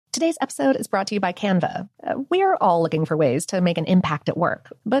Today's episode is brought to you by Canva. We're all looking for ways to make an impact at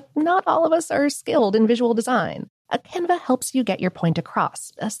work, but not all of us are skilled in visual design. Canva helps you get your point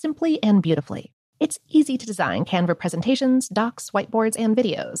across, simply and beautifully. It's easy to design Canva presentations, docs, whiteboards, and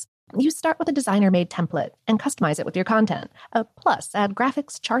videos. You start with a designer-made template and customize it with your content. Plus, add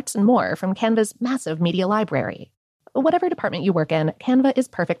graphics, charts, and more from Canva's massive media library. Whatever department you work in, Canva is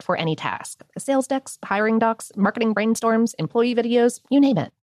perfect for any task. Sales decks, hiring docs, marketing brainstorms, employee videos, you name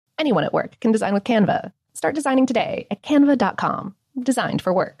it. Anyone at work can design with Canva. Start designing today at canva.com. Designed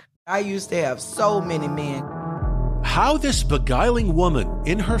for work. I used to have so many men. How this beguiling woman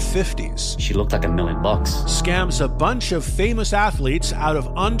in her 50s, she looked like $1 million, scams a bunch of famous athletes out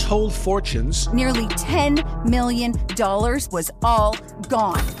of untold fortunes. Nearly $10 million was all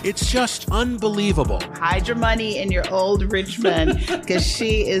gone. It's just unbelievable. Hide your money in your old rich man, because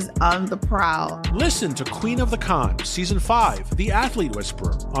she is on the prowl. Listen to Queen of the Con, Season 5, The Athlete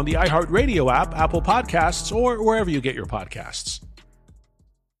Whisperer, on the iHeartRadio app, Apple Podcasts, or wherever you get your podcasts.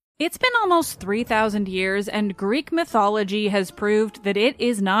 It's been almost 3,000 years, and Greek mythology has proved that it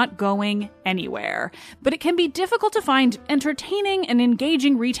is not going anywhere. But it can be difficult to find entertaining and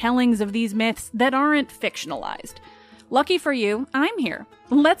engaging retellings of these myths that aren't fictionalized. Lucky for you, I'm here.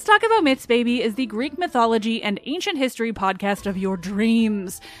 Let's Talk About Myths, Baby is the Greek mythology and ancient history podcast of your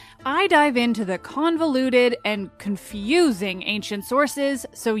dreams. I dive into the convoluted and confusing ancient sources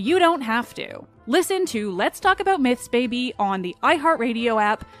so you don't have to. Listen to Let's Talk About Myths, Baby on the iHeartRadio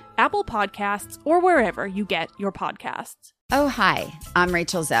app, Apple Podcasts, or wherever you get your podcasts. Oh, hi, I'm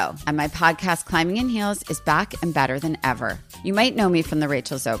Rachel Zoe, and my podcast, Climbing in Heels, is back and better than ever. You might know me from the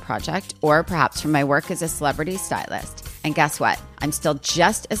Rachel Zoe Project, or perhaps from my work as a celebrity stylist. And guess what? I'm still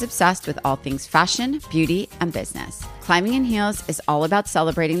just as obsessed with all things fashion, beauty, and business. Climbing in Heels is all about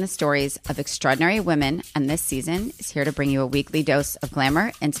celebrating the stories of extraordinary women, and this season is here to bring you a weekly dose of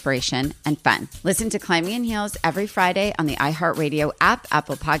glamour, inspiration, and fun. Listen to Climbing in Heels every Friday on the iHeartRadio app,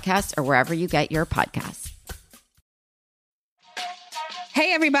 Apple Podcasts, or wherever you get your podcasts.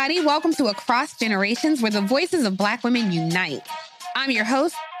 Hey, everybody. Welcome to Across Generations, where the voices of Black women unite. I'm your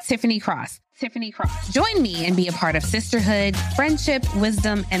host, Tiffany Cross. Join me and be a part of sisterhood, friendship,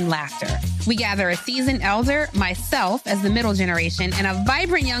 wisdom, and laughter. We gather a seasoned elder, myself as the middle generation, and a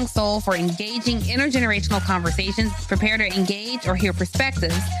vibrant young soul for engaging intergenerational conversations. Prepare to engage or hear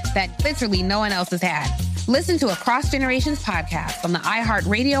perspectives that literally no one else has had. Listen to Across Generations podcast on the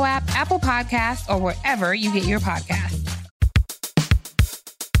iHeartRadio app, Apple Podcasts, or wherever you get your podcasts.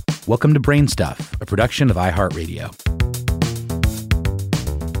 Welcome to Brain Stuff, a production of iHeartRadio.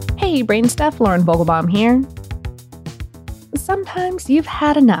 Hey, Brain Stuff, Lauren Vogelbaum here. Sometimes you've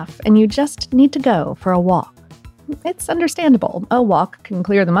had enough and you just need to go for a walk. It's understandable. A walk can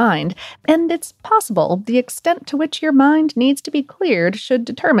clear the mind, and it's possible the extent to which your mind needs to be cleared should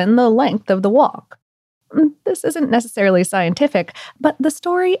determine the length of the walk. This isn't necessarily scientific, but the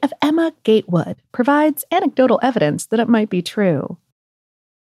story of Emma Gatewood provides anecdotal evidence that it might be true.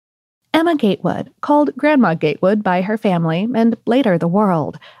 Emma Gatewood, called Grandma Gatewood by her family and later the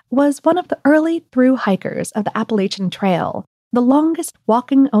world, was one of the early through hikers of the Appalachian Trail, the longest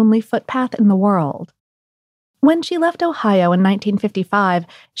walking-only footpath in the world. When she left Ohio in 1955,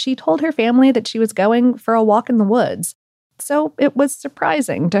 she told her family that she was going for a walk in the woods. So it was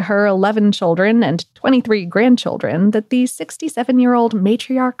surprising to her 11 children and 23 grandchildren that the 67-year-old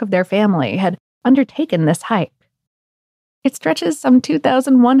matriarch of their family had undertaken this hike. It stretches some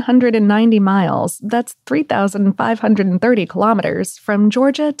 2,190 miles, that's 3,530 kilometers, from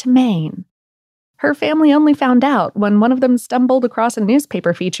Georgia to Maine. Her family only found out when one of them stumbled across a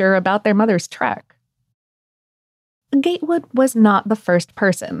newspaper feature about their mother's trek. Gatewood was not the first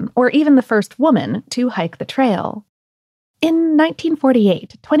person, or even the first woman, to hike the trail. In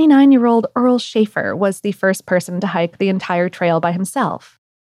 1948, 29-year-old Earl Schaefer was the first person to hike the entire trail by himself.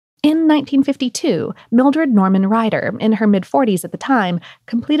 In 1952, Mildred Norman Ryder, in her mid-40s at the time,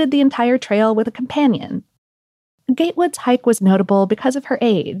 completed the entire trail with a companion. Gatewood's hike was notable because of her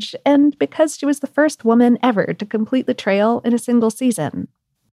age, and because she was the first woman ever to complete the trail in a single season.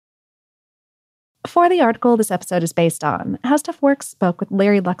 For the article this episode is based on, How Stuff Works spoke with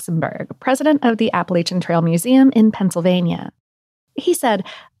Larry Luxembourg, president of the Appalachian Trail Museum in Pennsylvania. He said,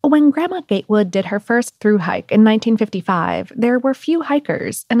 when Grandma Gatewood did her first through hike in 1955, there were few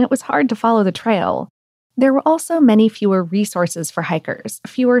hikers, and it was hard to follow the trail. There were also many fewer resources for hikers,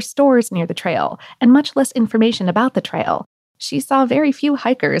 fewer stores near the trail, and much less information about the trail. She saw very few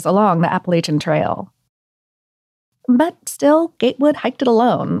hikers along the Appalachian Trail. But still, Gatewood hiked it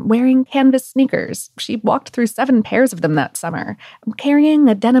alone, wearing canvas sneakers. She walked through 7 pairs of them that summer, carrying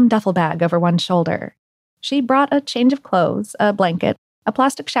a denim duffel bag over one shoulder. She brought a change of clothes, a blanket, a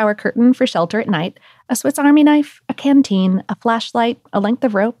plastic shower curtain for shelter at night, a Swiss Army knife, a canteen, a flashlight, a length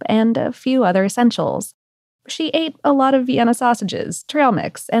of rope, and a few other essentials. She ate a lot of Vienna sausages, trail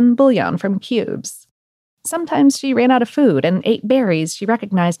mix, and bouillon from cubes. Sometimes she ran out of food and ate berries she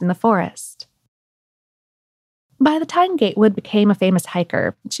recognized in the forest. By the time Gatewood became a famous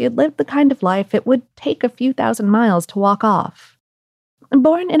hiker, she had lived the kind of life it would take a few thousand miles to walk off.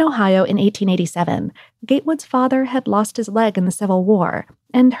 Born in Ohio in 1887, Gatewood's father had lost his leg in the Civil War,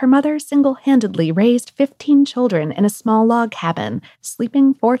 and her mother single-handedly raised 15 children in a small log cabin,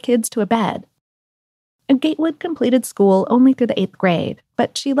 sleeping 4 kids to a bed. Gatewood completed school only through the 8th grade,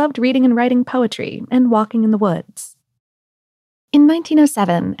 but she loved reading and writing poetry and walking in the woods. In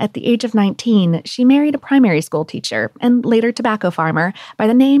 1907, at the age of 19, she married a primary school teacher and later tobacco farmer by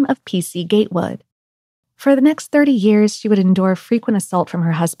the name of P.C. Gatewood. For the next 30 years, she would endure frequent assault from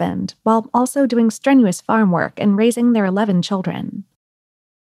her husband, while also doing strenuous farm work and raising their 11 children.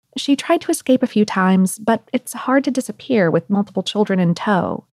 She tried to escape a few times, but it's hard to disappear with multiple children in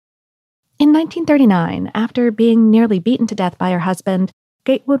tow. In 1939, after being nearly beaten to death by her husband,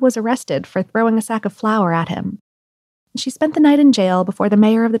 Gatewood was arrested for throwing a sack of flour at him. She spent the night in jail before the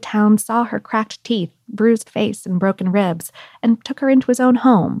mayor of the town saw her cracked teeth, bruised face, and broken ribs, and took her into his own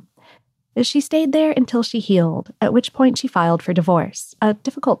home. She stayed there until she healed, at which point she filed for divorce, a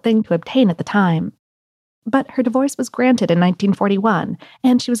difficult thing to obtain at the time. But her divorce was granted in 1941,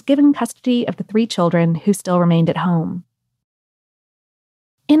 and she was given custody of the 3 children who still remained at home.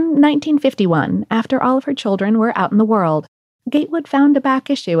 In 1951, after all of her children were out in the world, Gatewood found a back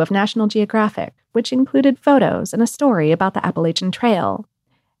issue of National Geographic, which included photos and a story about the Appalachian Trail.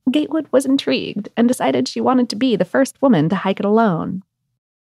 Gatewood was intrigued and decided she wanted to be the first woman to hike it alone.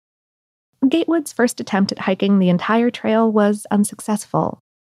 Gatewood's first attempt at hiking the entire trail was unsuccessful.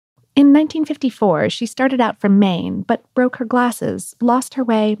 In 1954, she started out from Maine, but broke her glasses, lost her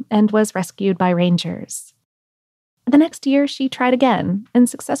way, and was rescued by rangers. The next year, she tried again and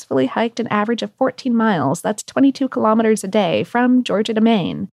successfully hiked an average of 14 miles, that's 22 kilometers a day, from Georgia to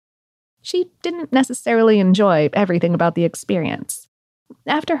Maine. She didn't necessarily enjoy everything about the experience.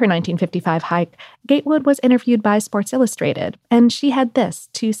 After her 1955 hike, Gatewood was interviewed by Sports Illustrated, and she had this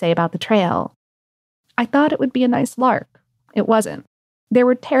to say about the trail. "I thought it would be a nice lark. It wasn't. There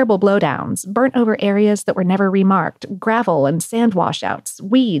were terrible blowdowns, burnt-over areas that were never remarked, gravel and sand washouts,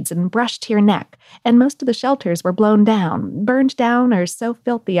 weeds and brush to your neck, and most of the shelters were blown down, burned down, or so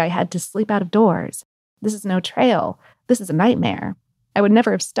filthy I had to sleep out of doors. This is no trail. This is a nightmare. I would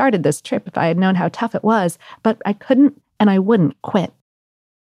never have started this trip if I had known how tough it was, but I couldn't and I wouldn't quit."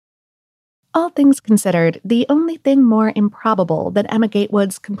 All things considered, the only thing more improbable than Emma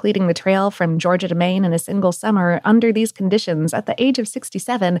Gatewood's completing the trail from Georgia to Maine in a single summer under these conditions at the age of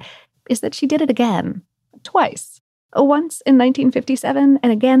 67 is that she did it again. Twice. Once in 1957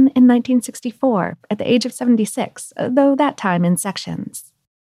 and again in 1964 at the age of 76, though that time in sections.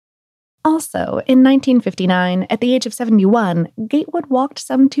 Also, in 1959, at the age of 71, Gatewood walked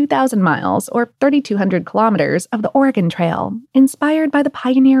some 2,000 miles, or 3,200 kilometers, of the Oregon Trail, inspired by the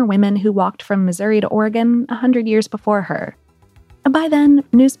pioneer women who walked from Missouri to Oregon 100 years before her. By then,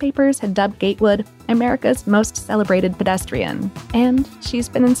 newspapers had dubbed Gatewood America's most celebrated pedestrian, and she's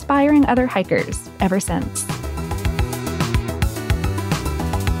been inspiring other hikers ever since.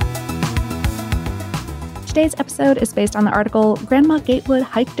 Today's episode is based on the article Grandma Gatewood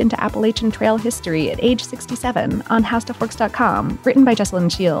Hiked into Appalachian Trail History at Age 67 on HowStuffWorks.com, written by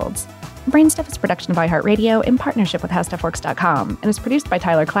Jessalyn Shields. Brainstuff is a production of iHeartRadio in partnership with HowStuffWorks.com and is produced by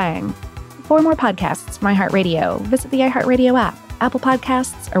Tyler Klang. For more podcasts from iHeartRadio, visit the iHeartRadio app, Apple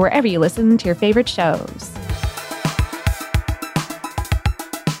Podcasts, or wherever you listen to your favorite shows.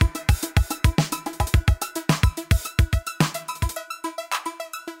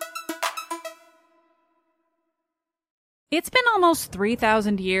 It's been almost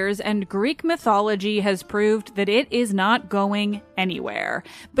 3,000 years, and Greek mythology has proved that it is not going anywhere.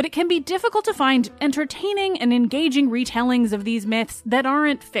 But it can be difficult to find entertaining and engaging retellings of these myths that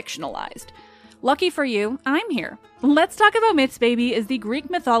aren't fictionalized. Lucky for you, I'm here. Let's Talk About Myths, Baby is the Greek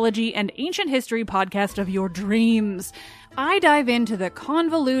mythology and ancient history podcast of your dreams. I dive into the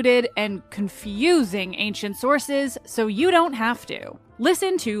convoluted and confusing ancient sources so you don't have to.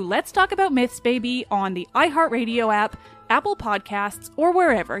 Listen to Let's Talk About Myths, Baby on the iHeartRadio app, Apple Podcasts, or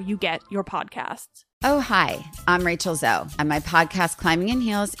wherever you get your podcasts. Oh, hi, I'm Rachel Zoe, and my podcast, Climbing in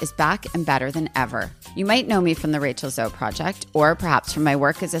Heels, is back and better than ever. You might know me from the Rachel Zoe Project, or perhaps from my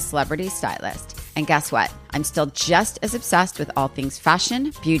work as a celebrity stylist. And guess what? I'm still just as obsessed with all things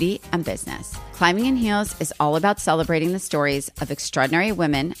fashion, beauty, and business. Climbing in Heels is all about celebrating the stories of extraordinary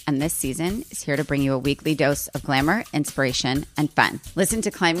women, and this season is here to bring you a weekly dose of glamour, inspiration, and fun. Listen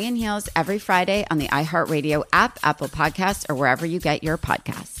to Climbing in Heels every Friday on the iHeartRadio app, Apple Podcasts, or wherever you get your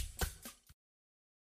podcasts.